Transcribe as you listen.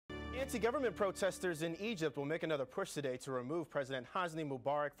Anti-government protesters in Egypt will make another push today to remove President Hosni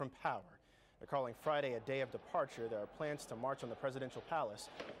Mubarak from power. They're calling Friday a day of departure. There are plans to march on the presidential palace.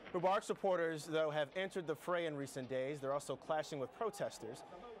 Mubarak supporters, though, have entered the fray in recent days. They're also clashing with protesters.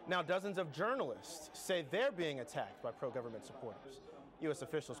 Now, dozens of journalists say they're being attacked by pro-government supporters. U.S.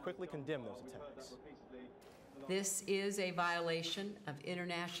 officials quickly condemn those attacks. This is a violation of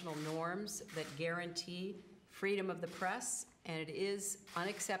international norms that guarantee freedom of the press, and it is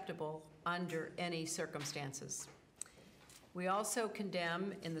unacceptable under any circumstances. We also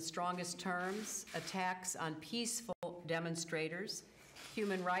condemn, in the strongest terms, attacks on peaceful demonstrators,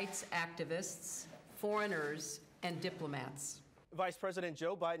 human rights activists, foreigners, and diplomats. Vice President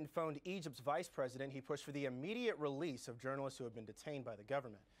Joe Biden phoned Egypt's vice president. He pushed for the immediate release of journalists who have been detained by the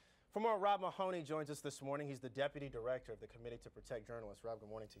government. For more, Rob Mahoney joins us this morning. He's the deputy director of the Committee to Protect Journalists. Rob, good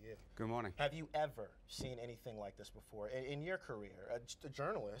morning to you. Good morning. Have you ever seen anything like this before in your career, a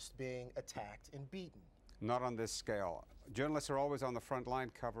journalist being attacked and beaten? Not on this scale. Journalists are always on the front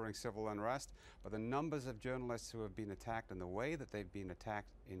line covering civil unrest, but the numbers of journalists who have been attacked and the way that they've been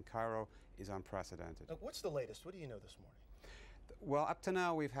attacked in Cairo is unprecedented. What's the latest? What do you know this morning? Well, up to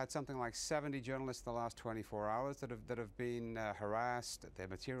now, we've had something like 70 journalists in the last 24 hours that have been harassed. Their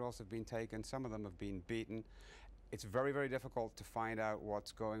materials have been taken. Some of them have been beaten. It's very, very difficult to find out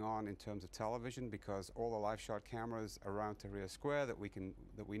what's going on in terms of television because all the live shot cameras around Tahrir Square that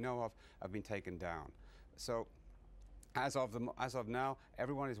we know of have been taken down. So as of now,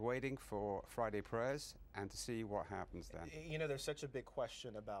 everyone is waiting for Friday prayers and to see what happens then. You know, there's such a big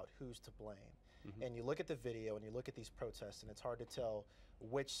question about who's to blame. And you look at the video and you look at these protests and it's hard to tell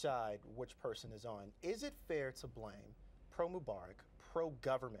which side, which person is on. Is it fair to blame pro-Mubarak,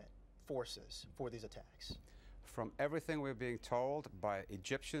 pro-government forces for these attacks? From everything we're being told by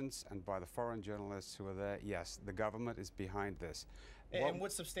Egyptians and by the foreign journalists who are there, yes, the government is behind this. And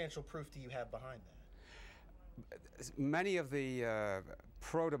what substantial proof do you have behind that? Many of the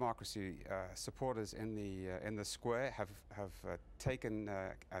pro-democracy supporters in the square have taken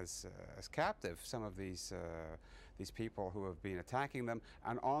as captive some of these people who have been attacking them,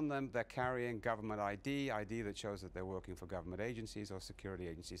 and on them they're carrying government ID that shows that they're working for government agencies or security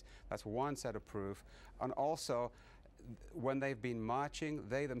agencies. That's one set of proof. And also, when they've been marching,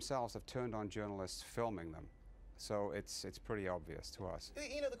 they themselves have turned on journalists filming them. So it's pretty obvious to us.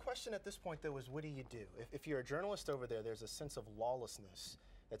 You know, the question at this point, though, is what do you do? If you're a journalist over there, there's a sense of lawlessness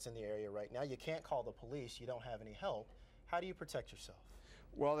that's in the area right now. You can't call the police. You don't have any help. How do you protect yourself?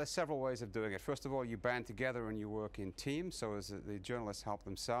 Well, there's several ways of doing it. First of all, you band together and you work in teams so as the journalists help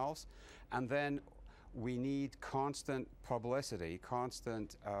themselves. And then we need constant publicity,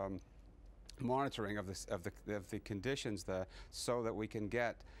 constant monitoring of the conditions there so that we can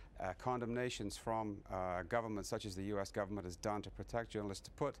get condemnations from governments such as the U.S. government has done to protect journalists,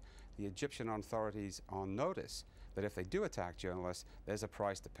 to put the Egyptian authorities on notice that if they do attack journalists, there's a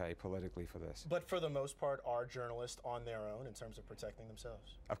price to pay politically for this. But for the most part, are journalists on their own in terms of protecting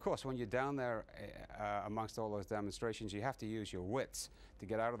themselves? Of course, when you're down there amongst all those demonstrations, you have to use your wits to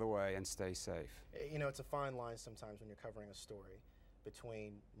get out of the way and stay safe. You know, it's a fine line sometimes when you're covering a story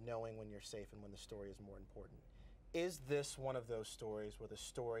between knowing when you're safe and when the story is more important. Is this one of those stories where the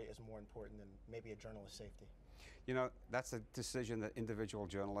story is more important than maybe a journalist's safety? You know, that's a decision that individual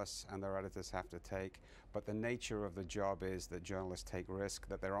journalists and their editors have to take, but the nature of the job is that journalists take risk,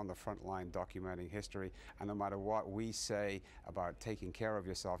 that they're on the front line documenting history, and no matter what we say about taking care of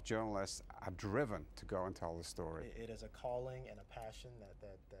yourself, journalists are driven to go and tell the story. It is a calling and a passion that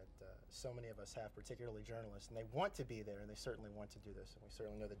so many of us have, particularly journalists, and they want to be there, and they certainly want to do this, and we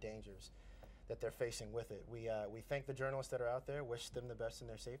certainly know the dangers that they're facing with it. We thank the journalists that are out there, wish them the best in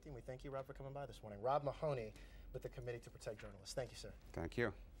their safety, and we thank you, Rob, for coming by this morning. Rob Mahoney with the Committee to Protect Journalists. Thank you, sir. Thank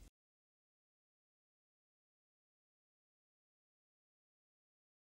you.